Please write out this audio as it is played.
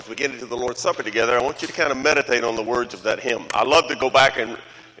we get into the Lord's Supper together, I want you to kind of meditate on the words of that hymn. I love to go back and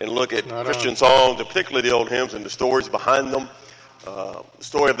look at Christian songs, and particularly the old hymns and the stories behind them. The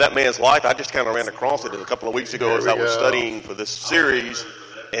story of that man's life, I just kind of ran across it a couple of weeks ago as I was studying for this series,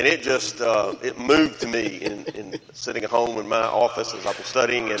 and it just it moved to me in sitting at home in my office as I was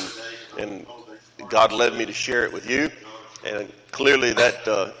studying, and God led me to share it with you. And clearly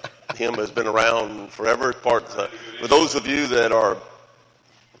that hymn has been around forever. For those of you that are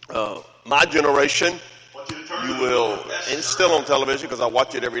my generation, you will, and it's still on television because I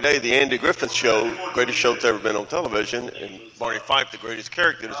watch it every day, the Andy Griffith Show, greatest show that's ever been on television, and Barney Fife, the greatest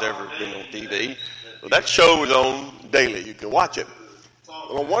character that's ever been on TV. Well, that show is on daily. You can watch it.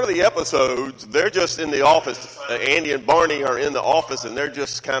 On one of the episodes, they're just in the office. Andy and Barney are in the office, and they're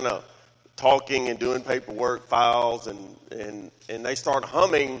just kind of talking and doing paperwork, files, and they start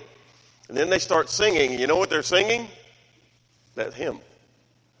humming, and then they start singing. You know what they're singing? That hymn.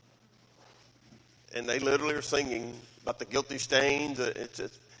 And they literally are singing about the guilty stains.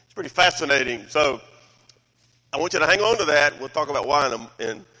 It's pretty fascinating. So I want you to hang on to that. We'll talk about why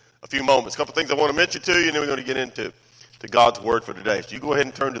in a few moments. A couple things I want to mention to you, and then we're going to get into God's Word for today. So you go ahead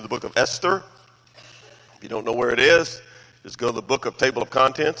and turn to the book of Esther. If you don't know where it is, just go to the book of Table of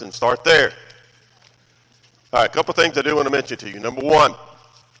Contents and start there. All right, a couple things I do want to mention to you. Number one,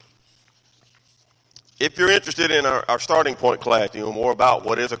 if you're interested in our starting point class, you know more about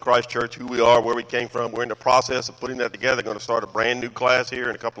what is a Christ Church, who we are, where we came from, we're in the process of putting that together. Going to start a brand new class here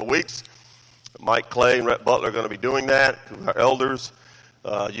in a couple of weeks. Mike Clay and Rhett Butler are going to be doing that, our elders.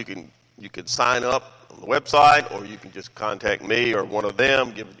 You can sign up on the website, or you can just contact me or one of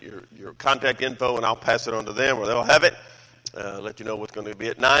them, give your contact info, and I'll pass it on to them, or they'll have it. Let you know what's going to be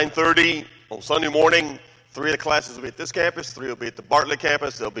at 9:30 on Sunday morning. 3 of the classes will be at this campus, 3 will be at the Bartlett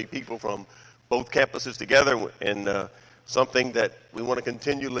campus. There'll be people from both campuses together, and something that we want to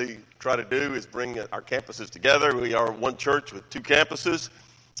continually try to do is bring our campuses together. We are one church with 2 campuses.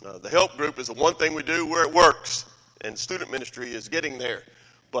 The help group is the one thing we do where it works, and student ministry is getting there.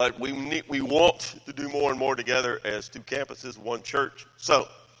 But we want to do more and more together as 2 campuses, one church. So,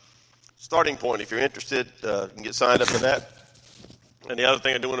 starting point, if you're interested, you can get signed up for that. And the other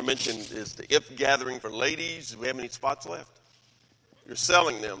thing I do want to mention is the IF gathering for ladies. Do we have any spots left? You're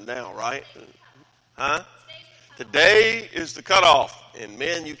selling them now, right? Huh? Today is the cutoff, and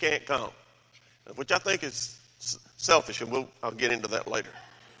men, you can't come, which I think is selfish, and I'll get into that later.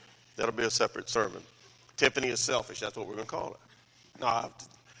 That'll be a separate sermon. Tiffany is selfish. That's what we're going to call it.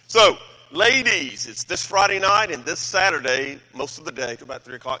 So, ladies, it's this Friday night and this Saturday, most of the day, to about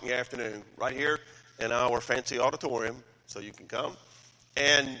 3 o'clock in the afternoon, right here in our fancy auditorium, so you can come.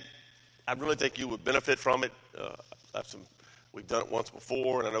 And I really think you would benefit from it. We've done it once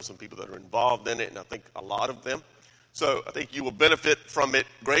before, and I know some people that are involved in it, and I think a lot of them. So I think you will benefit from it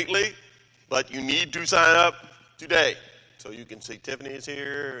greatly, but you need to sign up today. So you can see Tiffany is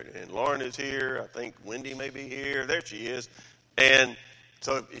here, and Lauren is here. I think Wendy may be here. There she is. And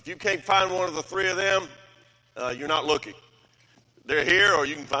so if you can't find one of the 3 of them, you're not looking. They're here, or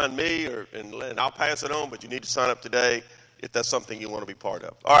you can find me, and I'll pass it on, but you need to sign up today if that's something you want to be part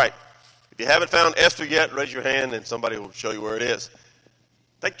of. All right. If you haven't found Esther yet, raise your hand, and somebody will show you where it is.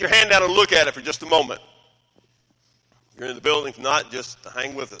 Take your hand out and look at it for just a moment. If you're in the building, if not, just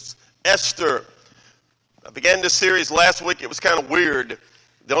hang with us. Esther. I began this series last week. It was kind of weird.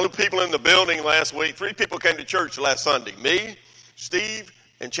 The only people in the building last week, 3 people came to church last Sunday. Me, Steve,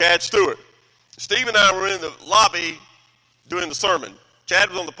 and Chad Stewart. Steve and I were in the lobby doing the sermon. Chad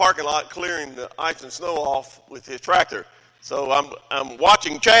was on the parking lot clearing the ice and snow off with his tractor. So I'm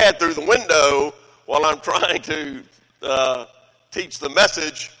watching Chad through the window while I'm trying to teach the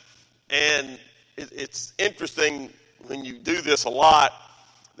message. And it's interesting when you do this a lot.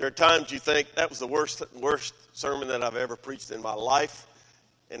 There are times you think that was the worst sermon that I've ever preached in my life.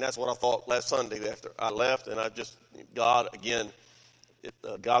 And that's what I thought last Sunday after I left. And God, again,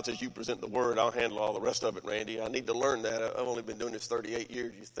 God says, you present the word, I'll handle all the rest of it, Randy. I need to learn that. I've only been doing this 38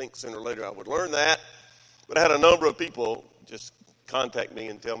 years. You think sooner or later I would learn that. But I had a number of people just contact me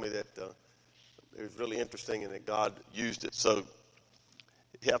and tell me that it was really interesting and that God used it. So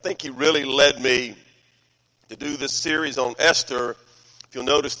I think he really led me to do this series on Esther. If you'll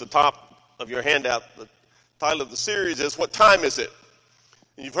notice the top of your handout, the title of the series is, What Time Is It?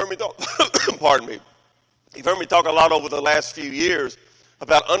 And you've heard me talk, pardon me, you've heard me talk a lot over the last few years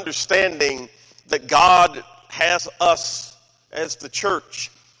about understanding that God has us as the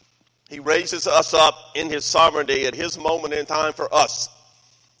church. He raises us up in his sovereignty at his moment in time for us.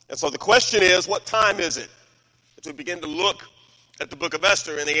 And so the question is, what time is it? As we begin to look at the book of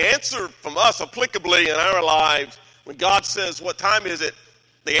Esther, and the answer from us applicably in our lives, when God says, what time is it?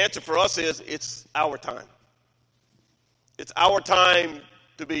 The answer for us is it's our time. It's our time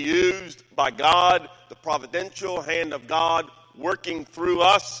to be used by God, the providential hand of God working through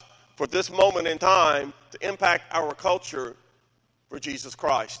us for this moment in time to impact our culture for Jesus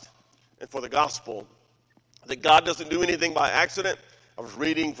Christ and for the gospel. That God doesn't do anything by accident. I was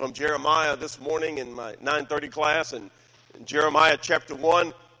reading from Jeremiah this morning in my 9:30 class, and in Jeremiah chapter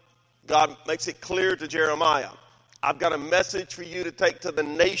 1, God makes it clear to Jeremiah, I've got a message for you to take to the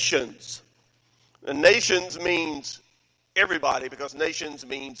nations. The nations means everybody, because nations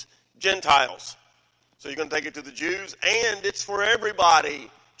means Gentiles. So you're going to take it to the Jews, and it's for everybody,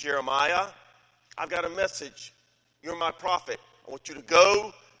 Jeremiah. I've got a message. You're my prophet. I want you to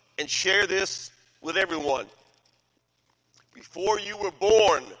go and share this with everyone. Before you were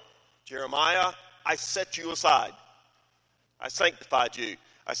born, Jeremiah, I set you aside. I sanctified you.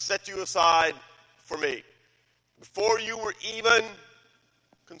 I set you aside for me. Before you were even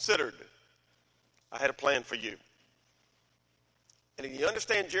considered, I had a plan for you. And if you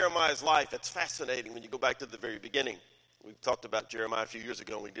understand Jeremiah's life, it's fascinating when you go back to the very beginning. We talked about Jeremiah a few years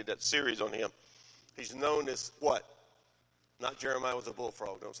ago, and we did that series on him. He's known as what? Not Jeremiah was a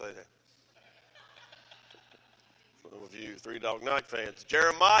bullfrog. Don't say that. Some of you Three Dog Night fans.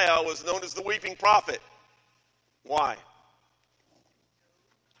 Jeremiah was known as the weeping prophet. Why?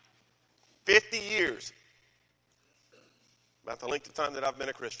 50 years. About the length of time that I've been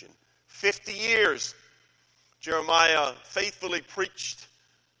a Christian. 50 years. Jeremiah faithfully preached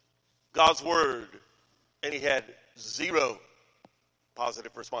God's word, and he had 0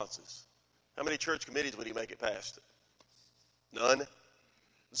 positive responses. How many church committees would he make it past? None.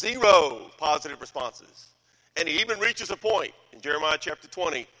 0 positive responses. And he even reaches a point in Jeremiah chapter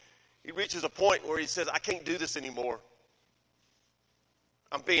 20. He reaches a point where he says, I can't do this anymore.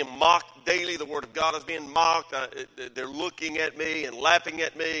 I'm being mocked daily. The word of God is being mocked. They're looking at me and laughing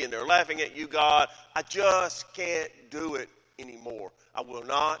at me, and they're laughing at you, God. I just can't do it anymore. I will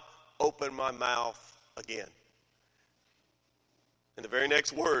not open my mouth again. And the very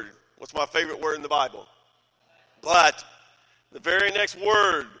next word, what's my favorite word in the Bible? But. The very next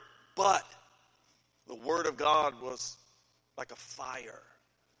word, but. The word of God was like a fire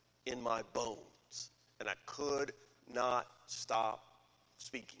in my bones, and I could not stop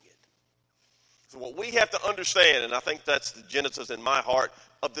speaking it. So what we have to understand, and I think that's the genesis in my heart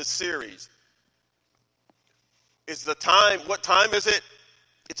of this series, is the time. What time is it?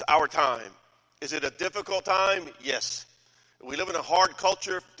 It's our time. Is it a difficult time? Yes. We live in a hard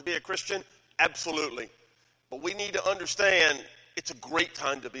culture to be a Christian? Absolutely. But we need to understand it's a great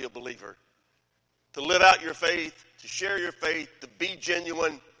time to be a believer. To live out your faith, to share your faith, to be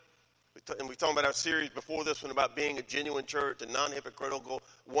genuine. And we talked about our series before this one about being a genuine church, a non-hypocritical,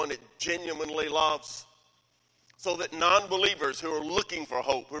 one that genuinely loves. So that non-believers who are looking for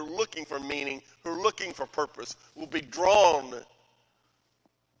hope, who are looking for meaning, who are looking for purpose, will be drawn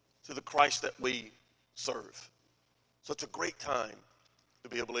to the Christ that we serve. So it's a great time to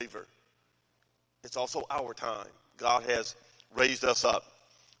be a believer. It's also our time. God has raised us up.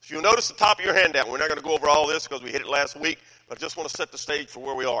 If you'll notice the top of your handout, we're not going to go over all this because we hit it last week, but I just want to set the stage for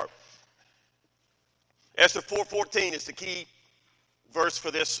where we are. Esther 4:14 is the key verse for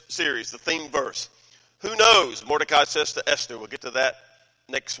this series, the theme verse. Who knows, Mordecai says to Esther, we'll get to that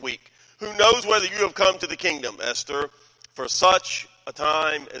next week. Who knows whether you have come to the kingdom, Esther, for such a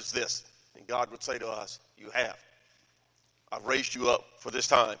time as this? And God would say to us, you have. I've raised you up for this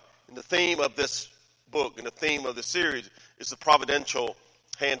time. And the theme of this book and the theme of the series is the providential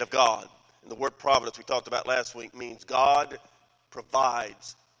hand of God. And the word providence we talked about last week means God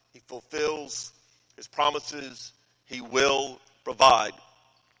provides. He fulfills his promises. He will provide.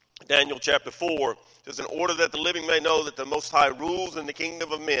 Daniel chapter 4 says, in order that the living may know that the Most High rules in the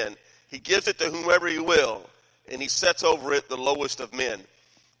kingdom of men, he gives it to whomever he will, and he sets over it the lowest of men.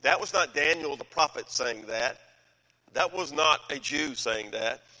 That was not Daniel the prophet saying that. That was not a Jew saying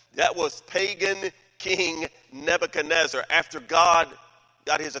that. That was pagan King Nebuchadnezzar after God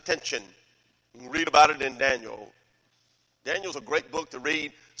got his attention. You can read about it in Daniel. Daniel's a great book to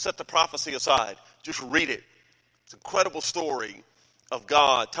read. Set the prophecy aside. Just read it. It's an incredible story of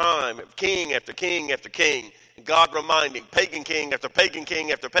God, time, king after king after king, and God reminding pagan king after pagan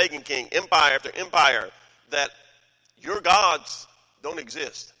king after pagan king, empire after empire, that your gods don't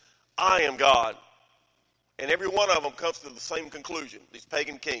exist. I am God. And every one of them comes to the same conclusion, these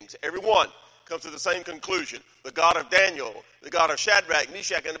pagan kings. Every one comes to the same conclusion. The God of Daniel, the God of Shadrach,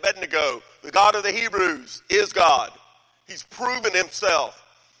 Meshach, and Abednego, the God of the Hebrews is God. He's proven himself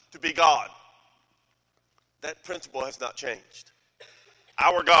to be God. That principle has not changed.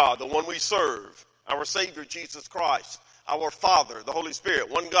 Our God, the one we serve, our Savior Jesus Christ, Our Father, the Holy Spirit,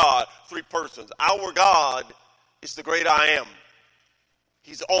 one God, three persons. Our God is the great I am.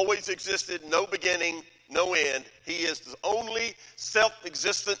 He's always existed, no beginning, no end. He is the only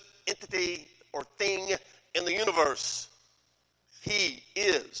self-existent entity or thing in the universe. He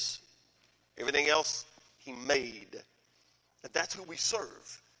is. Everything else he made. And that's who we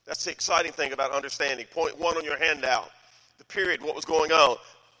serve. That's the exciting thing about understanding. Point 1 on your handout. The period, what was going on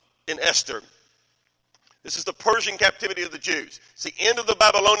in Esther. This is the Persian captivity of the Jews. It's the end of the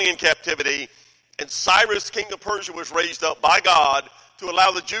Babylonian captivity, and Cyrus, king of Persia, was raised up by God to allow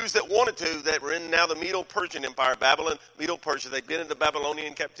the Jews that wanted to, that were in now the Medo-Persian Empire, Babylon, Medo-Persia, they'd been in the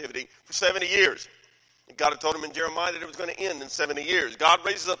Babylonian captivity for 70 years. And God had told them in Jeremiah that it was going to end in 70 years. God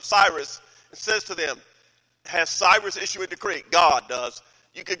raises up Cyrus and says to them, has Cyrus issue a decree? God does.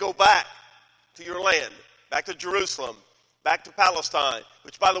 You could go back to your land, back to Jerusalem, back to Palestine,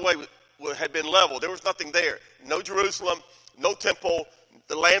 which, by the way, had been leveled. There was nothing there. No Jerusalem, no temple.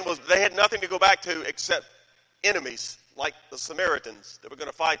 The land was, they had nothing to go back to except enemies like the Samaritans that were going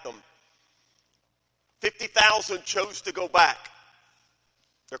to fight them. 50,000 chose to go back.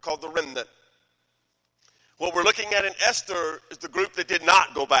 They're called the remnant. What we're looking at in Esther is the group that did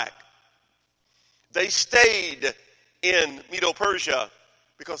not go back. They stayed in Medo-Persia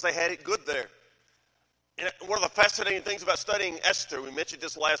because they had it good there. And one of the fascinating things about studying Esther, we mentioned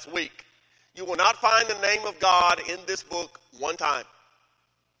this last week, you will not find the name of God in this book one time.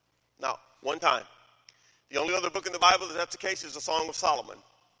 Not one time. The only other book in the Bible that's the case is the Song of Solomon.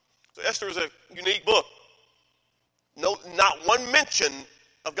 So Esther is a unique book. No, not one mention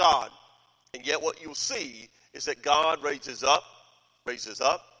of God. And yet what you'll see is that God raises up, raises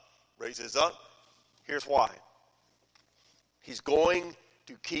up, raises up. Here's why. He's going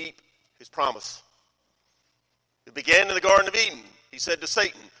to keep his promise. It began in the Garden of Eden. He said to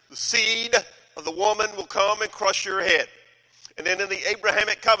Satan, the seed of the woman will come and crush your head. And then in the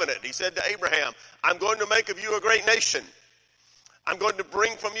Abrahamic covenant, he said to Abraham, I'm going to make of you a great nation. I'm going to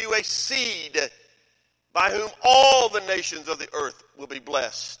bring from you a seed by whom all the nations of the earth will be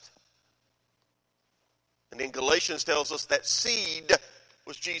blessed. And then Galatians tells us that seed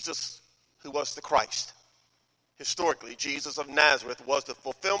was Jesus, who was the Christ. Historically, Jesus of Nazareth was the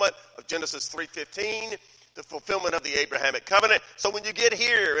fulfillment of Genesis 3:15, the fulfillment of the Abrahamic covenant. So when you get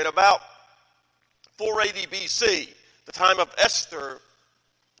here in about 480 BC, the time of Esther,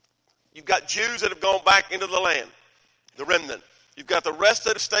 you've got Jews that have gone back into the land, the remnant. You've got the rest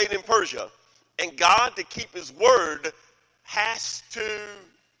that have stayed in Persia. And God, to keep his word, has to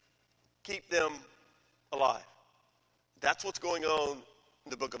keep them alive. That's what's going on in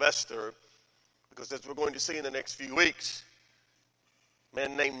the book of Esther, because as we're going to see in the next few weeks, a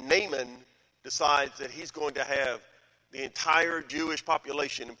man named Naaman decides that he's going to have the entire Jewish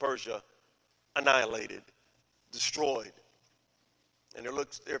population in Persia annihilated, destroyed. And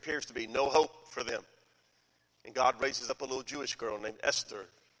there appears to be no hope for them. And God raises up a little Jewish girl named Esther,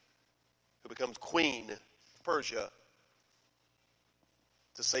 who becomes queen of Persia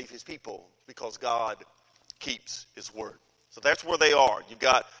to save his people, because God keeps his word. So that's where they are. You've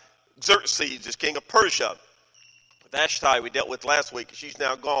got Xerxes, is king of Persia. Vashti we dealt with last week. She's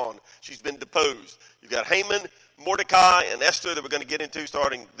now gone. She's been deposed. You've got Haman, Mordecai, and Esther that we're going to get into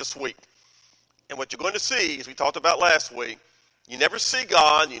starting this week. And what you're going to see, as we talked about last week, you never see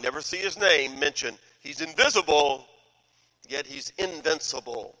God, you never see his name mentioned. He's invisible, yet he's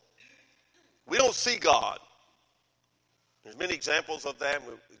invincible. We don't see God. There's many examples of that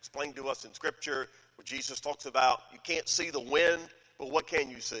explained to us in Scripture where Jesus talks about you can't see the wind, but what can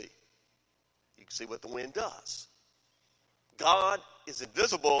you see? You can see what the wind does. God is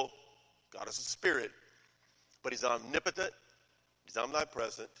invisible. God is a spirit. But he's omnipotent. He's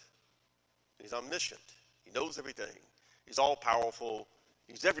omnipresent. And he's omniscient. He knows everything. He's all-powerful.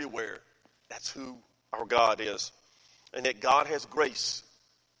 He's everywhere. That's who our God is. And that God has grace.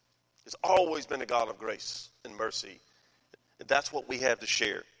 He's always been a God of grace and mercy. And that's what we have to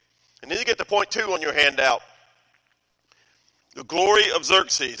share. And then you get to point 2 on your handout. The glory of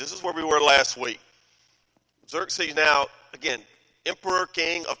Xerxes. This is where we were last week. Xerxes now, again, emperor,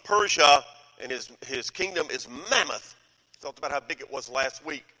 king of Persia, and his kingdom is mammoth. We talked about how big it was last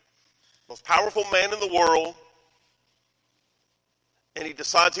week. Most powerful man in the world. And he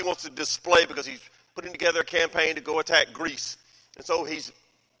decides he wants to display, because he's putting together a campaign to go attack Greece. And so he's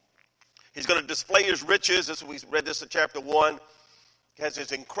going to display his riches. We read this in chapter 1. He has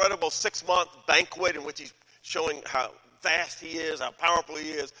his incredible 6-month banquet in which he's showing how vast he is, how powerful he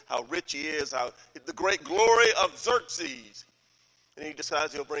is, how rich he is, how the great glory of Xerxes. And he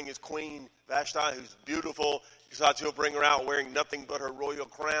decides he'll bring his queen Vashti, who's beautiful. He decides he'll bring her out wearing nothing but her royal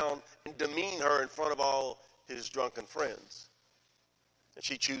crown and demean her in front of all his drunken friends. And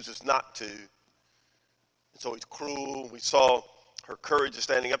she chooses not to. And so he's cruel. We saw her courage is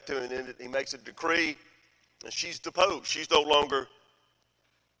standing up to him, and then he makes a decree, and she's deposed. She's no longer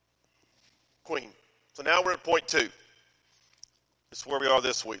queen. So now we're at point 2. This is where we are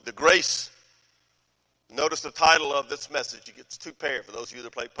this week. The grace. Notice the title of this message. It gets 2 pair. For those of you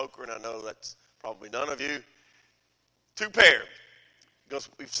that play poker, and I know that's probably none of you. 2 pair. Because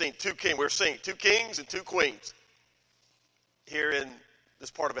we've seen 2 kings. We're seeing 2 kings and 2 queens here in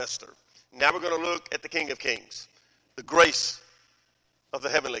this part of Esther. Now we're going to look at the King of Kings, the grace of the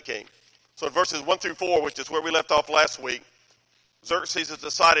heavenly king. So in verses 1 through 4, which is where we left off last week, Xerxes has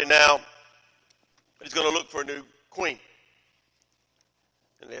decided now that he's going to look for a new queen.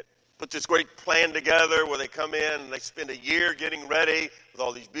 And it put this great plan together where they come in and they spend a year getting ready with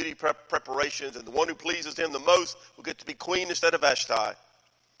all these beauty preparations, and the one who pleases him the most will get to be queen instead of Vashti.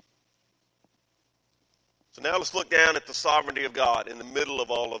 So now let's look down at the sovereignty of God in the middle of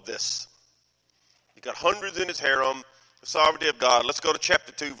all of this. You've got hundreds in his harem, the sovereignty of God. Let's go to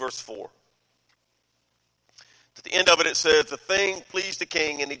chapter 2, verse 4. At the end of it, it says, the thing pleased the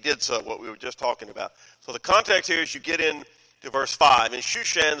king, and he did so, what we were just talking about. So the context here is you get into verse 5. In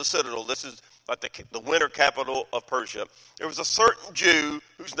Shushan, the citadel, this is like the winter capital of Persia, there was a certain Jew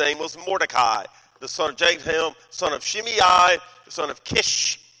whose name was Mordecai, the son of Jacob, son of Shimei, the son of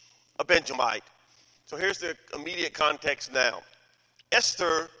Kish, a Benjamite. So here's the immediate context now.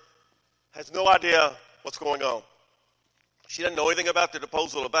 Esther has no idea what's going on. She doesn't know anything about the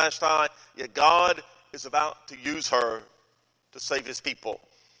deposal of Vashti, yet God is about to use her to save his people.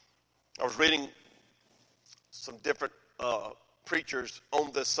 I was reading some different preachers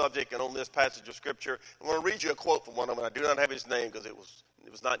on this subject and on this passage of Scripture. I want to read you a quote from one of them. I do not have his name because it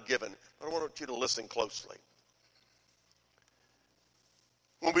was not given, but I want you to listen closely.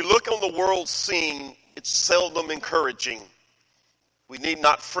 When we look on the world scene, it's seldom encouraging. We need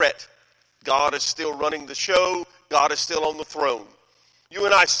not fret. God is still running the show. God is still on the throne. You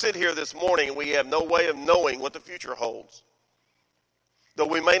and I sit here this morning and we have no way of knowing what the future holds. Though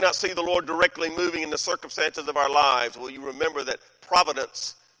we may not see the Lord directly moving in the circumstances of our lives, will you remember that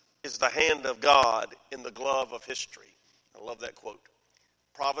providence is the hand of God in the glove of history? I love that quote.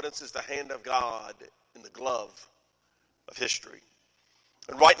 Providence is the hand of God in the glove of history.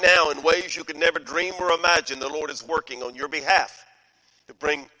 And right now, in ways you could never dream or imagine, the Lord is working on your behalf to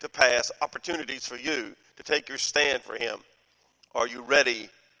bring to pass opportunities for you to take your stand for him. Are you ready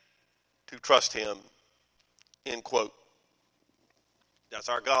to trust him? End quote. That's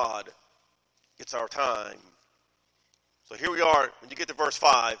our God. It's our time. So here we are. When you get to verse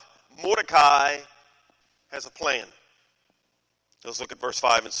 5, Mordecai has a plan. Let's look at verse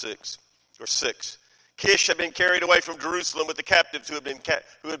 5 and 6. Or 6. Kish had been carried away from Jerusalem with the captives who had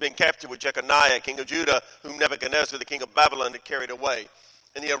been captive with Jeconiah, king of Judah, whom Nebuchadnezzar, the king of Babylon, had carried away.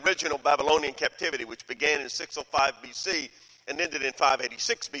 In the original Babylonian captivity, which began in 605 BC and ended in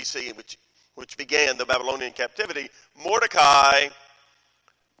 586 BC, which began the Babylonian captivity, Mordecai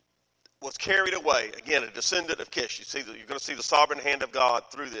was carried away. Again, a descendant of Kish. You're going to see the sovereign hand of God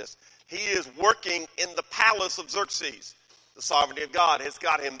through this. He is working in the palace of Xerxes. The sovereignty of God has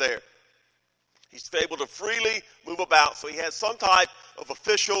got him there. He's able to freely move about, so he has some type of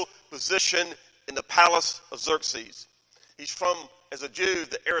official position in the palace of Xerxes. He's from, as a Jew,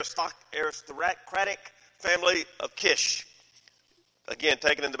 the aristocratic family of Kish. Again,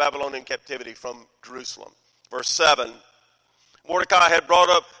 taken into Babylonian captivity from Jerusalem. Verse 7, Mordecai had brought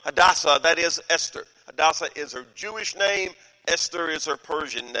up Hadassah, that is Esther. Hadassah is her Jewish name. Esther is her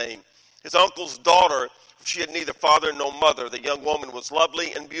Persian name. His uncle's daughter, she had neither father nor mother. The young woman was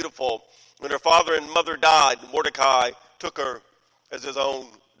lovely and beautiful. When her father and mother died, Mordecai took her as his own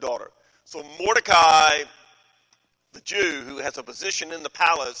daughter. So Mordecai, the Jew who has a position in the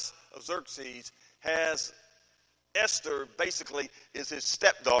palace of Xerxes, has Esther basically is his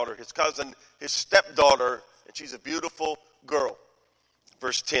stepdaughter, his cousin, his stepdaughter, and she's a beautiful girl.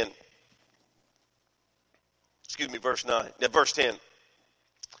 Verse 10. Verse 9. Yeah, verse 10.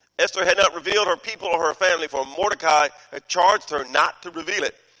 Esther had not revealed her people or her family, for Mordecai had charged her not to reveal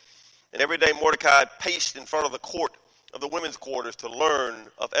it. And every day Mordecai paced in front of the court of the women's quarters to learn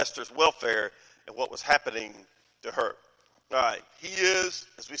of Esther's welfare and what was happening to her. All right. He is,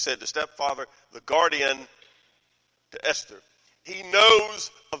 as we said, the stepfather, the guardian to Esther. He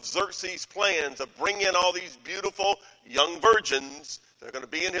knows of Xerxes' plans of bringing in all these beautiful young virgins that are going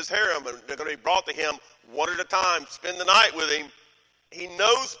to be in his harem, and they're going to be brought to him one at a time, spend the night with him. He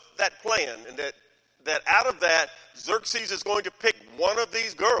knows that plan, and that out of that, Xerxes is going to pick one of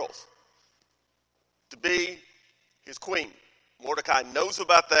these girls to be his queen. Mordecai knows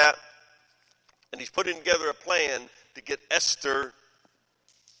about that. And he's putting together a plan to get Esther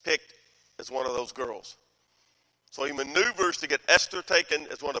picked as one of those girls. So he maneuvers to get Esther taken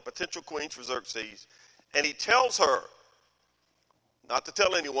as one of the potential queens for Xerxes. And he tells her not to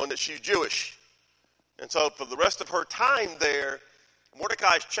tell anyone that she's Jewish. And so for the rest of her time there,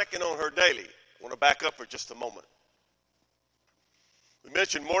 Mordecai is checking on her daily. I want to back up for just a moment. We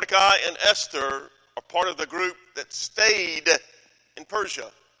mentioned Mordecai and Esther are part of the group that stayed in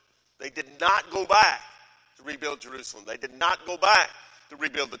Persia. They did not go back to rebuild Jerusalem. They did not go back to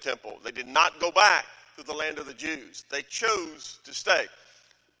rebuild the temple. They did not go back to the land of the Jews. They chose to stay.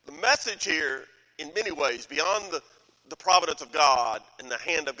 The message here, in many ways, beyond the providence of God and the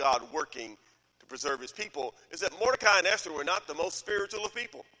hand of God working to preserve his people, is that Mordecai and Esther were not the most spiritual of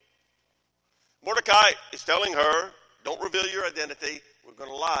people. Mordecai is telling her, don't reveal your identity. We're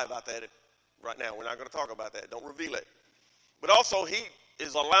going to lie about that right now. We're not going to talk about that. Don't reveal it. But also, he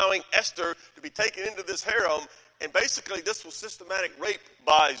is allowing Esther to be taken into this harem, and basically this was systematic rape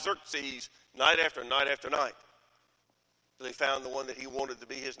by Xerxes night after night after night. So they found the one that he wanted to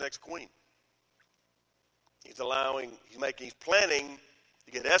be his next queen. He's planning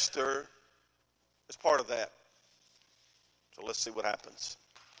to get Esther as part of that. So let's see what happens.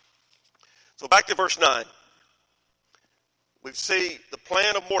 So back to verse 9. We see the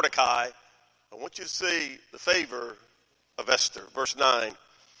plan of Mordecai. I want you to see the favor of Esther. Verse 9.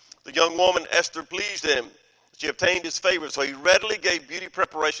 The young woman Esther pleased him. She obtained his favor, so he readily gave beauty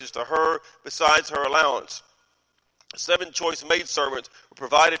preparations to her besides her allowance. 7 choice maidservants were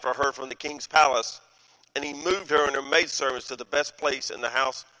provided for her from the king's palace, and he moved her and her maidservants to the best place in the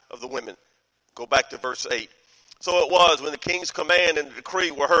house of the women. Go back to verse 8. So it was when the king's command and the decree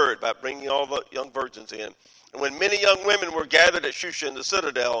were heard about bringing all the young virgins in, and when many young women were gathered at Shushan, the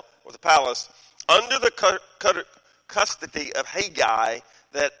citadel or the palace, under the custody of Hegai,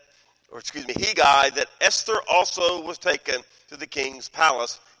 that Esther also was taken to the king's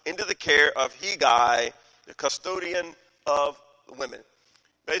palace into the care of Hegai, the custodian of the women.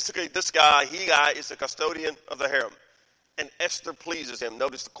 Basically, this guy, Hegai, is the custodian of the harem. And Esther pleases him.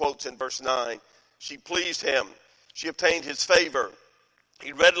 Notice the quotes in verse 9. She pleased him. She obtained his favor.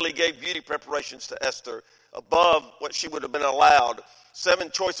 He readily gave beauty preparations to Esther above what she would have been allowed. 7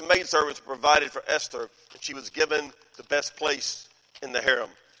 choice maidservants were provided for Esther, and she was given the best place in the harem.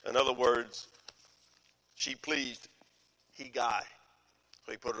 In other words, she pleased Hegai.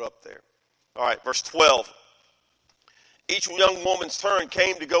 So he put it up there. All right, verse 12. Each young woman's turn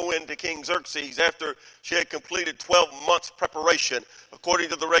came to go into King Xerxes after she had completed 12 months' preparation, according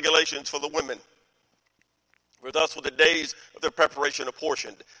to the regulations for the women. For thus were the days of their preparation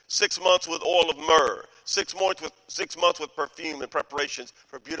apportioned. 6 months with oil of myrrh, 6 months with perfume and preparations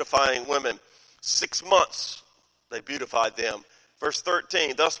for beautifying women. 6 months they beautified them. Verse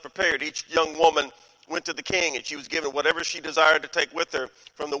 13, thus prepared, each young woman went to the king, and she was given whatever she desired to take with her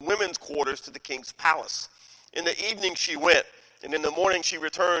from the women's quarters to the king's palace. In the evening she went, and in the morning she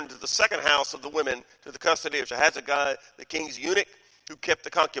returned to the second house of the women, to the custody of Shahazgai, the king's eunuch, who kept the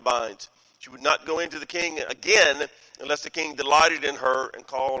concubines. She would not go into the king again unless the king delighted in her and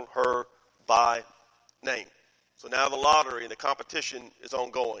called her by name. So now the lottery and the competition is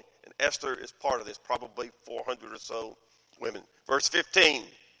ongoing, and Esther is part of this, probably 400 or so women. Verse 15.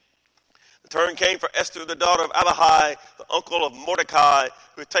 The turn came for Esther, the daughter of Alahai, the uncle of Mordecai,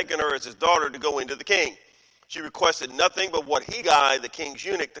 who had taken her as his daughter to go into the king. She requested nothing but what Hegai, the king's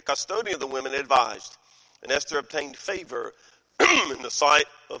eunuch, the custodian of the women, advised. And Esther obtained favor in the sight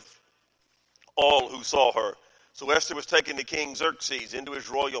of all who saw her. So Esther was taken to King Xerxes into his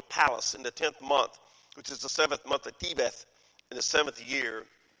royal palace in the 10th month, which is the 7th month of Tebeth, in the 7th year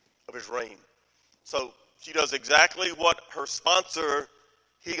of his reign. So she does exactly what her sponsor,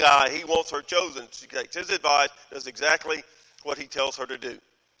 Hegai, he wants her chosen. She takes his advice, does exactly what he tells her to do.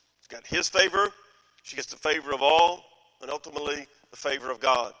 She's got his favor, she gets the favor of all, and ultimately the favor of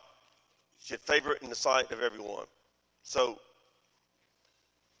God. She had favor in the sight of everyone. So,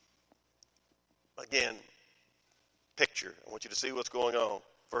 again, picture. I want you to see what's going on.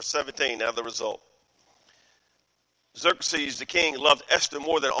 Verse 17, now the result. Xerxes, the king, loved Esther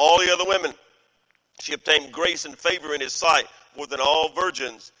more than all the other women. She obtained grace and favor in his sight more than all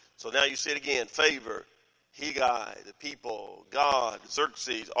virgins. So now you see it again. Favor, Hegai, the people, God,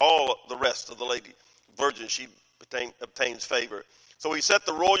 Xerxes, all the rest of the lady virgins, she obtains favor. So he set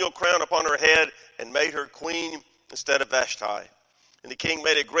the royal crown upon her head and made her queen instead of Vashti. And the king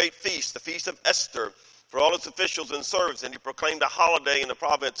made a great feast, the feast of Esther, for all its officials and servants. And he proclaimed a holiday in the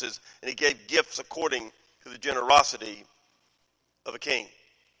provinces, and he gave gifts according to the generosity of a king.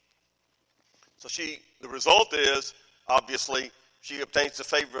 So the result is, obviously, she obtains the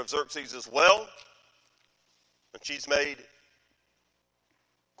favor of Xerxes as well, and she's made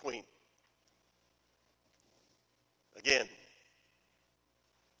queen. Again,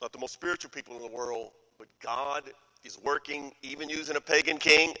 not the most spiritual people in the world, but God is working, even using a pagan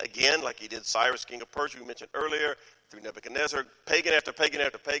king, again, like he did Cyrus, king of Persia, we mentioned earlier, through Nebuchadnezzar. Pagan after pagan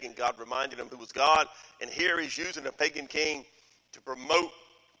after pagan, God reminded him who was God. And here he's using a pagan king to promote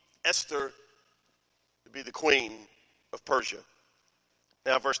Esther to be the queen of Persia.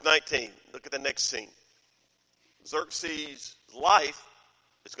 Now, verse 19, look at the next scene. Xerxes' life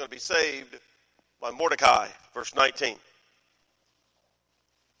is going to be saved by Mordecai, verse 19.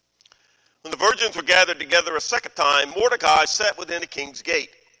 When the virgins were gathered together a second time, Mordecai sat within the king's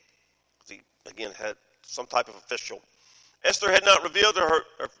gate. He, again, had some type of official. Esther had not revealed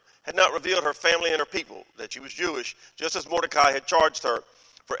her family and her people, that she was Jewish, just as Mordecai had charged her.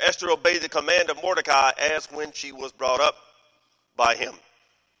 For Esther obeyed the command of Mordecai as when she was brought up by him.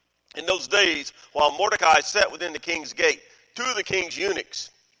 In those days, while Mordecai sat within the king's gate, two of the king's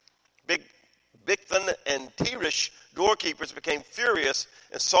eunuchs, Bigthan and Teresh, doorkeepers, became furious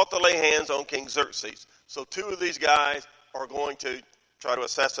and sought to lay hands on King Xerxes. So two of these guys are going to try to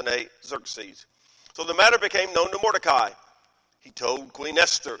assassinate Xerxes. So the matter became known to Mordecai. He told Queen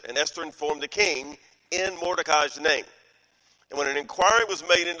Esther, and Esther informed the king in Mordecai's name. And when an inquiry was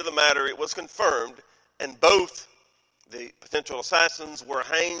made into the matter, it was confirmed, and both the potential assassins were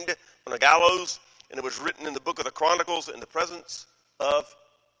hanged on a gallows, and it was written in the book of the Chronicles in the presence of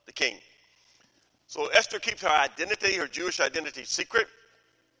the king. So Esther keeps her identity, her Jewish identity, secret.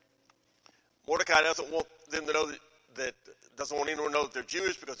 Mordecai doesn't want them to know that doesn't want anyone to know that they're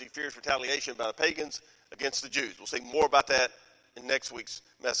Jewish because he fears retaliation by the pagans against the Jews. We'll see more about that in next week's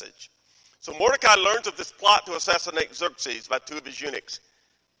message. So Mordecai learns of this plot to assassinate Xerxes by two of his eunuchs,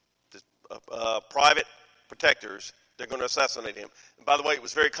 private protectors. They're going to assassinate him. And by the way, it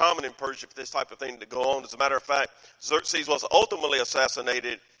was very common in Persia for this type of thing to go on. As a matter of fact, Xerxes was ultimately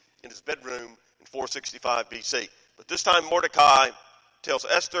assassinated in his bedroom in 465 BC. But this time Mordecai tells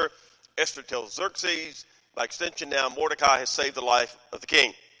Esther, Esther tells Xerxes. By extension now, Mordecai has saved the life of the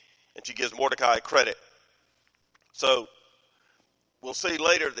king. And she gives Mordecai credit. So we'll see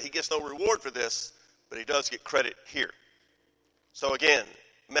later that he gets no reward for this, but he does get credit here. So again,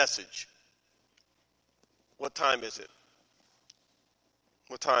 message. What time is it?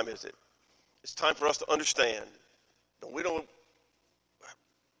 What time is it? It's time for us to understand that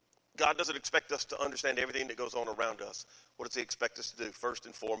God doesn't expect us to understand everything that goes on around us. What does he expect us to do? First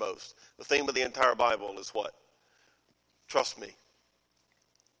and foremost, the theme of the entire Bible is what? Trust me.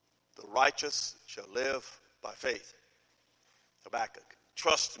 The righteous shall live by faith. Habakkuk.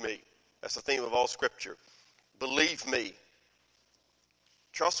 Trust me. That's the theme of all Scripture. Believe me.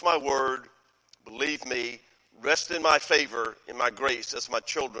 Trust my word. Believe me. Rest in my favor, in my grace as my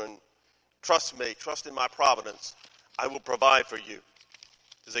children. Trust me. Trust in my providence. I will provide for you.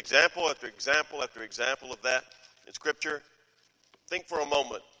 There's example after example after example of that in Scripture. Think for a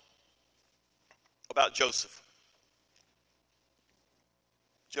moment about Joseph.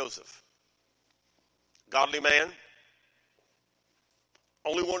 Joseph. Godly man.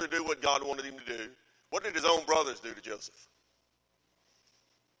 Only wanted to do what God wanted him to do. What did his own brothers do to Joseph?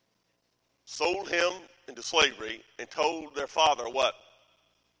 Sold him into slavery and told their father what?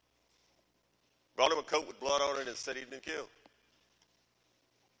 Brought him a coat with blood on it and said he'd been killed.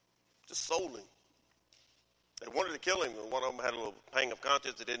 Just sold him. They wanted to kill him, and one of them had a little pang of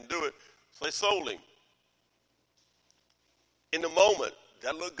conscience. They didn't do it, so they sold him. In the moment, did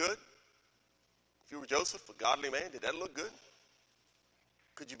that look good? If you were Joseph, a godly man, did that look good?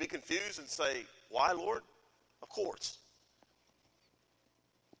 Could you be confused and say, why, Lord? Of course.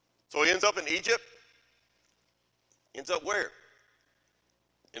 So he ends up in Egypt. Ends up where?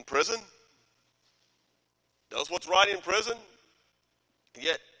 In prison. Does what's right in prison. And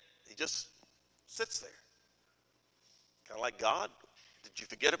yet, he just sits there. Kind of like, God, did you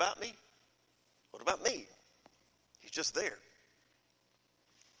forget about me? What about me? He's just there.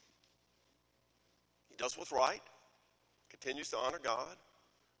 He does what's right. Continues to honor God.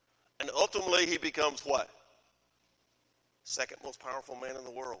 And ultimately, he becomes what? Second most powerful man in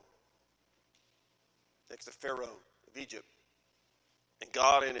the world. Next to Pharaoh of Egypt. And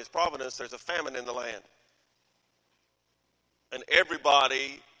God, in his providence, there's a famine in the land. And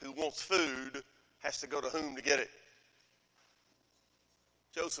everybody who wants food has to go to whom to get it?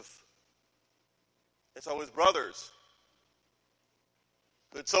 Joseph. And so his brothers,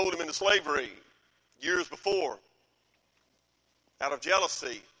 who had sold him into slavery years before, out of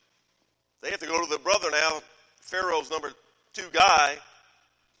jealousy, they have to go to their brother now, Pharaoh's number 2 guy,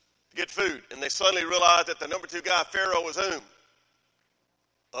 to get food. And they suddenly realize that the number 2 guy, Pharaoh, is whom?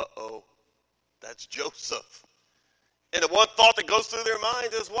 Uh-oh, that's Joseph. And the one thought that goes through their mind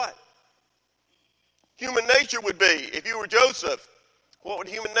is what? Human nature would be. If you were Joseph, what would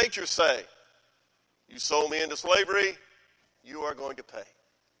human nature say? You sold me into slavery, you are going to pay.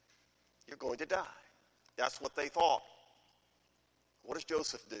 You're going to die. That's what they thought. What does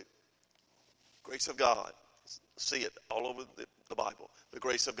Joseph do? Grace of God. See it all over the Bible. The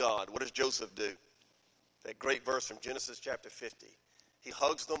grace of God. What does Joseph do? That great verse from Genesis chapter 50. He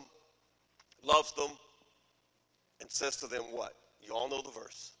hugs them, loves them, and says to them what? You all know the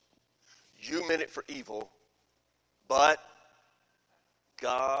verse. You meant it for evil, but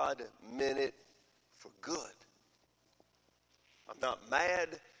God meant it for good. I'm not mad.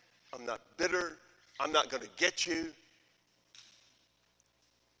 I'm not bitter. I'm not going to get you.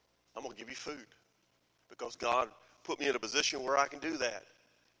 I'm going to give you food because God put me in a position where I can do that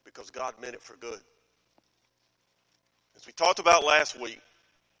because God meant it for good. As we talked about last week,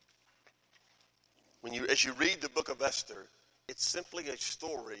 as you read the book of Esther, it's simply a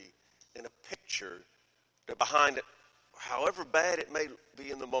story and a picture that behind it, however bad it may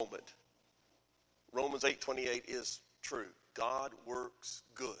be in the moment, Romans 8:28 is true. God works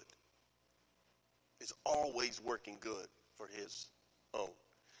good. Is always working good for his own.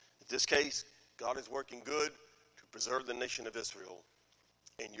 In this case, God is working good to preserve the nation of Israel.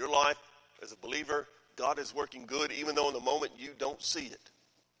 In your life, as a believer, God is working good even though in the moment you don't see it.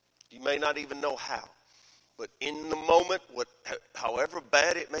 You may not even know how. But in the moment, however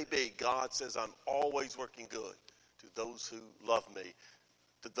bad it may be, God says, I'm always working good to those who love me,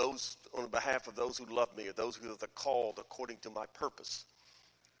 to those on behalf of those who love me, or those who are called according to my purpose.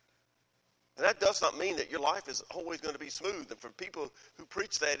 And that does not mean that your life is always going to be smooth. And for people who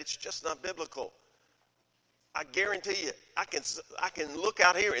preach that, it's just not biblical. I guarantee you, I can look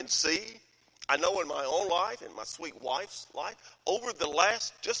out here and see, I know in my own life, in my sweet wife's life, over the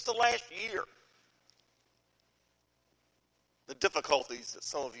last year, the difficulties that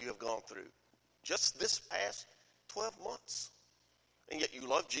some of you have gone through. Just this past 12 months. And yet you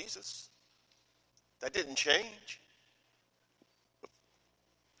love Jesus. That didn't change.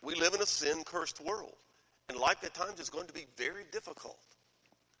 We live in a sin-cursed world. And life at times is going to be very difficult.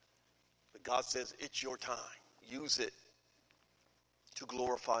 But God says, it's your time. Use it to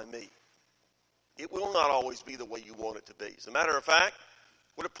glorify me. It will not always be the way you want it to be. As a matter of fact,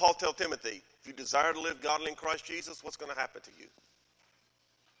 what did Paul tell Timothy? If you desire to live godly in Christ Jesus, what's going to happen to you?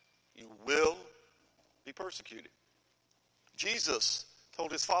 You will be persecuted. Jesus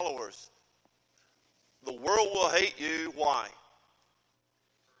told his followers, the world will hate you. Why?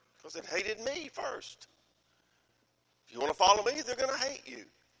 Because it hated me first. If you want to follow me, they're going to hate you.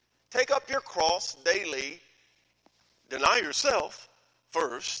 Take up your cross daily. Deny yourself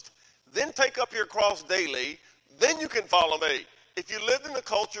first. Then take up your cross daily. Then you can follow me. If you lived in the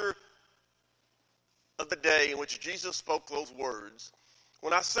culture of the day in which Jesus spoke those words,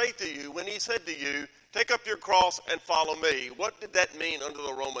 when I say to you, when he said to you, take up your cross and follow me, what did that mean under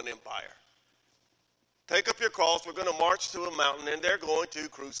the Roman Empire? Take up your cross, we're going to march to a mountain, and they're going to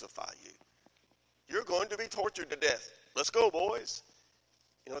crucify you. You're going to be tortured to death. Let's go, boys.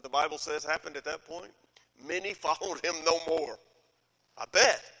 You know what the Bible says happened at that point? Many followed him no more. I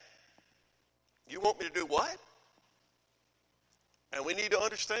bet. You want me to do what? And we need to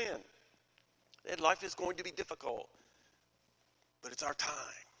understand that life is going to be difficult. But it's our time.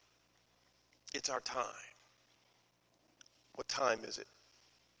 It's our time. What time is it?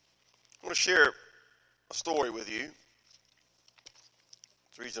 I want to share a story with you.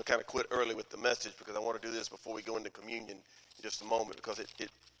 It's the reason I kind of quit early with the message, because I want to do this before we go into communion in just a moment, because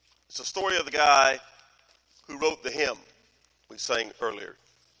it's a story of the guy who wrote the hymn we sang earlier.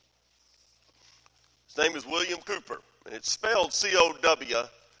 His name is William Cowper, and it's spelled C-O-W-P-E-R,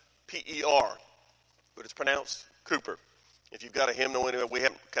 but it's pronounced Cooper. If you've got a hymnal anyway, we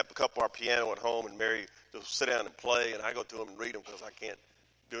have kept a couple of our piano at home, and Mary will sit down and play, and I go to them and read them because I can't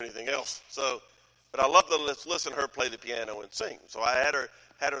do anything else. But I love to listen to her play the piano and sing. So I had her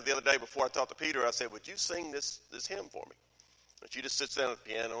the other day before I talked to Peter. I said, would you sing this hymn for me? And she just sits down at the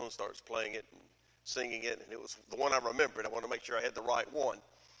piano and starts playing it and singing it, and it was the one I remembered. I wanted to make sure I had the right one.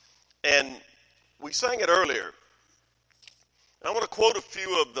 And we sang it earlier. And I want to quote a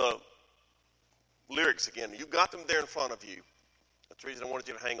few of the lyrics again. You've got them there in front of you. That's the reason I wanted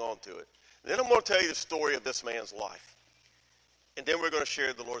you to hang on to it. And then I'm going to tell you the story of this man's life. And then we're going to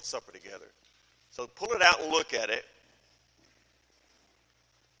share the Lord's Supper together. So pull it out and look at it.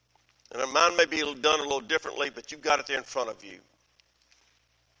 And mine may be done a little differently, but you've got it there in front of you.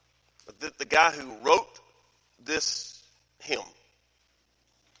 But the guy who wrote this hymn,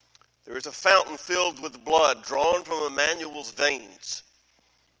 there is a fountain filled with blood drawn from Emmanuel's veins.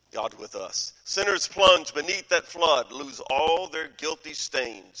 God with us. Sinners plunge beneath that flood, lose all their guilty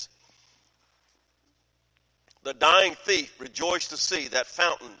stains. The dying thief rejoiced to see that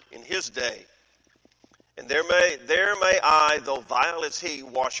fountain in his day. And there may I, though vile as he,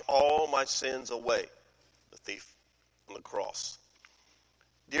 wash all my sins away. The thief on the cross.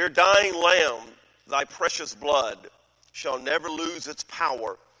 Dear dying Lamb, thy precious blood shall never lose its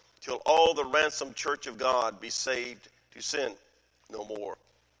power till all the ransomed church of God be saved to sin no more.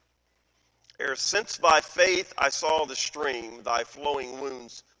 Ere since by faith I saw the stream thy flowing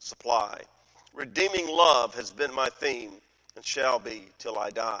wounds supply, redeeming love has been my theme and shall be till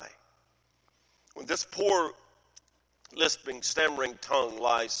I die. When this poor, lisping, stammering tongue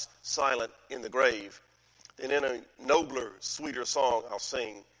lies silent in the grave, then in a nobler, sweeter song I'll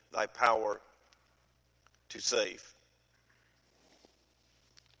sing thy power to save.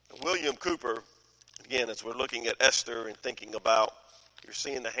 William Cooper, again, as we're looking at Esther and thinking about, you're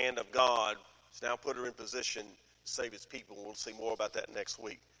seeing the hand of God, has now put her in position to save his people. We'll see more about that next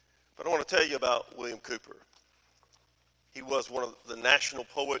week. But I want to tell you about William Cooper. He was one of the national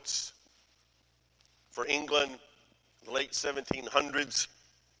poets for England in the late 1700s.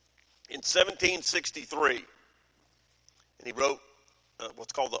 In 1763, and he wrote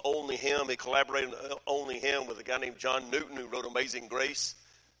what's called the Only Hymn. He collaborated on the Only Hymn with a guy named John Newton, who wrote Amazing Grace.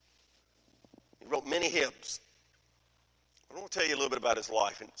 He wrote many hymns. I want to tell you a little bit about his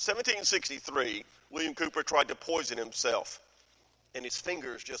life. In 1763, William Cooper tried to poison himself, and his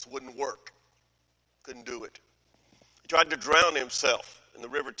fingers just wouldn't work. Couldn't do it. He tried to drown himself in the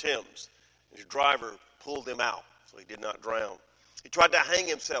River Thames. His driver pulled him out, so he did not drown. He tried to hang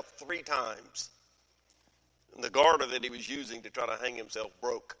himself 3 times. And the garter that he was using to try to hang himself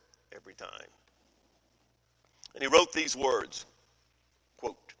broke every time. And he wrote these words,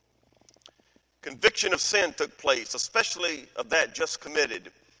 quote, "Conviction of sin took place, especially of that just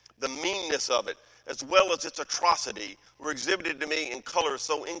committed. The meanness of it, as well as its atrocity, were exhibited to me in colors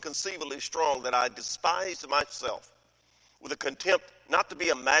so inconceivably strong that I despised myself with a contempt not to be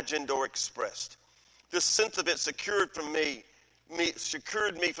imagined or expressed. This sense of it secured me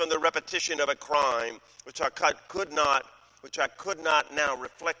from the repetition of a crime which I could not now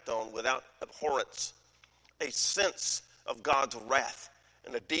reflect on without abhorrence, a sense of God's wrath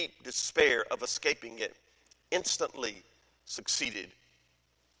and a deep despair of escaping it instantly succeeded,"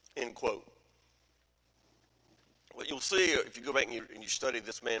 end quote. What you'll see if you go back and you study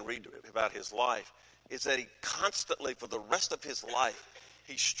this man, read about his life, is that he constantly, for the rest of his life,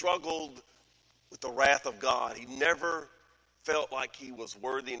 he struggled with the wrath of God. He never felt like he was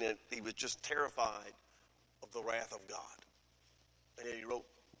worthy, and he was just terrified of the wrath of God. And he wrote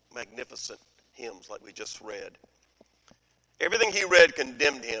magnificent hymns like we just read. Everything he read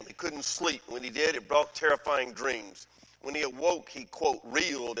condemned him. He couldn't sleep. When he did, it brought terrifying dreams. When he awoke, he, quote,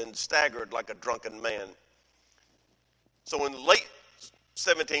 reeled and staggered like a drunken man. So in late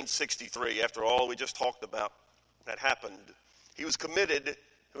 1763, after all we just talked about that happened, he was committed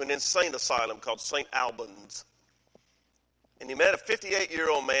to an insane asylum called St. Albans. And he met a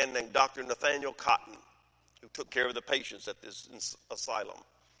 58-year-old man named Dr. Nathaniel Cotton, who took care of the patients at this asylum.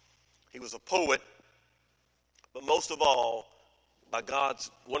 He was a poet, but most of all, by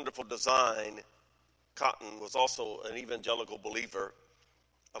God's wonderful design, Cotton was also an evangelical believer,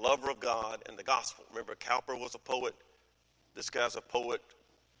 a lover of God and the gospel. Remember, Cowper was a poet. This guy's a poet,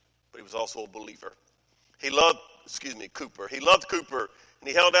 but he was also a believer. Cooper. He loved Cooper, and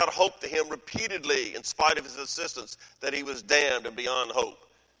he held out hope to him repeatedly in spite of his insistence that he was damned and beyond hope.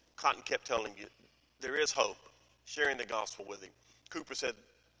 Cotton kept telling you, there is hope, sharing the gospel with him. Cooper said,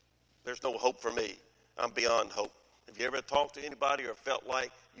 there's no hope for me. I'm beyond hope. Have you ever talked to anybody or felt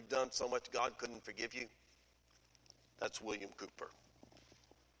like you've done so much God couldn't forgive you? That's William Cooper.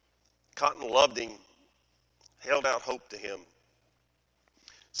 Cotton loved him, held out hope to him.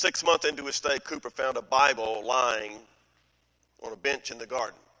 6 months into his stay, Cooper found a Bible lying on a bench in the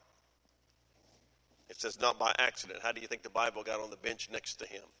garden. It says not by accident. How do you think the Bible got on the bench next to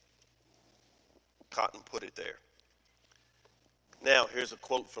him? Cotton put it there. Now, here's a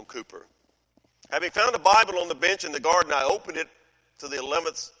quote from Cooper. Having found a Bible on the bench in the garden, I opened it to the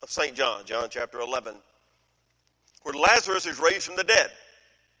 11th of St. John, John chapter 11, where Lazarus is raised from the dead.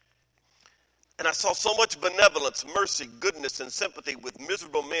 And I saw so much benevolence, mercy, goodness, and sympathy with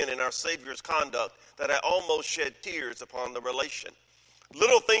miserable men in our Savior's conduct that I almost shed tears upon the relation,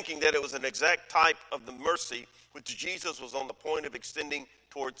 little thinking that it was an exact type of the mercy which Jesus was on the point of extending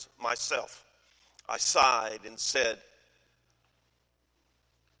towards myself. I sighed and said,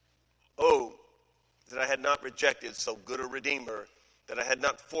 "Oh, that I had not rejected so good a Redeemer, that I had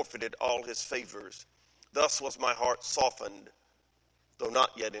not forfeited all his favors. Thus was my heart softened, though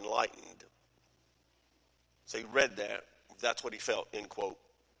not yet enlightened. So he read that. That's what he felt, end quote.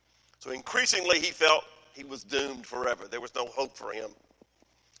 So increasingly he felt he was doomed forever. There was no hope for him.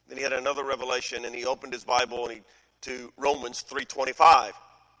 Then he had another revelation, and he opened his Bible to Romans 3:25,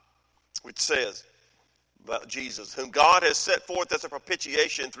 which says about Jesus, whom God has set forth as a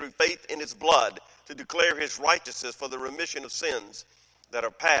propitiation through faith in his blood to declare his righteousness for the remission of sins that are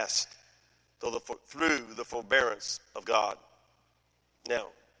past through the forbearance of God. Now,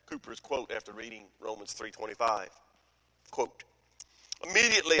 Cooper's quote after reading Romans 3:25, quote,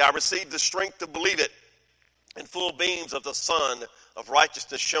 immediately I received the strength to believe it, and full beams of the sun of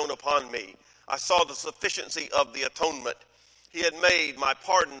righteousness shone upon me. I saw the sufficiency of the atonement. He had made my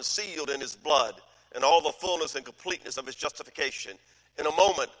pardon sealed in his blood, and all the fullness and completeness of his justification. In a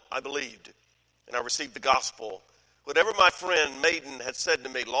moment I believed, and I received the gospel. Whatever my friend Maiden had said to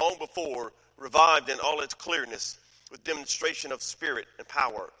me long before revived in all its clearness with demonstration of spirit and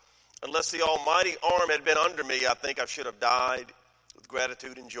power. Unless the almighty arm had been under me, I think I should have died with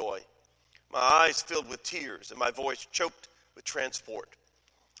gratitude and joy. My eyes filled with tears and my voice choked with transport.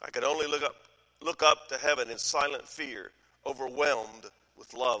 I could only look up to heaven in silent fear, overwhelmed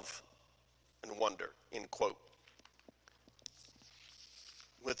with love and wonder, end quote.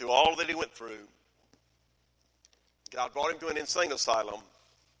 Went through all that he went through. God brought him to an insane asylum,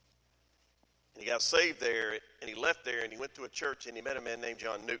 and he got saved there, and he left there, and he went to a church, and he met a man named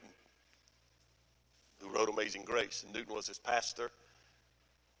John Newton, who wrote Amazing Grace. And Newton was his pastor,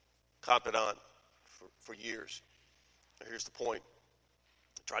 confidant for years. Now here's the point.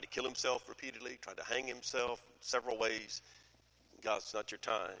 He tried to kill himself repeatedly, tried to hang himself several ways. God's not your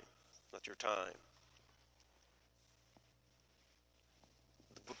time. Not your time.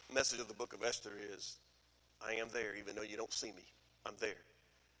 The message of the book of Esther is, I am there even though you don't see me. I'm there.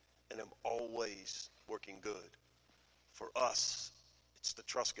 And I'm always working good. For us, it's to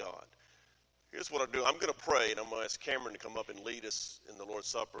trust God. Here's what I'll do. I'm going to pray, and I'm going to ask Cameron to come up and lead us in the Lord's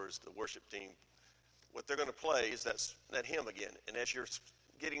Supper as the worship team. What they're going to play is that hymn again. And as you're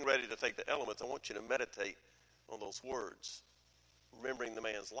getting ready to take the elements, I want you to meditate on those words, remembering the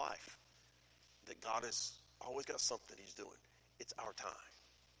man's life, that God has always got something he's doing. It's our time.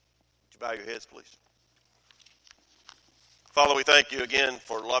 Would you bow your heads, please? Father, we thank you again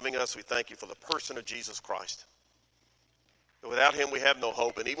for loving us. We thank you for the person of Jesus Christ. But without him, we have no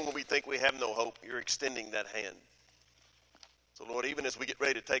hope. And even when we think we have no hope, you're extending that hand. So, Lord, even as we get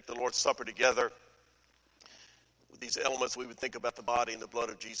ready to take the Lord's Supper together, with these elements, we would think about the body and the blood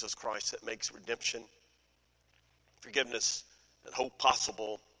of Jesus Christ that makes redemption, forgiveness, and hope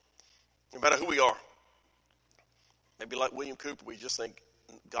possible, no matter who we are. Maybe like William Cooper, we just think,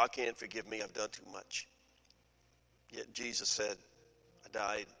 God can't forgive me, I've done too much. Yet Jesus said, I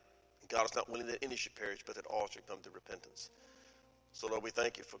died, and God is not willing that any should perish, but that all should come to repentance. So, Lord, we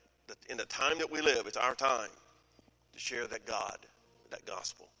thank you for that in the time that we live, it's our time to share that God, that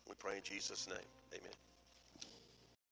gospel. We pray in Jesus' name. Amen.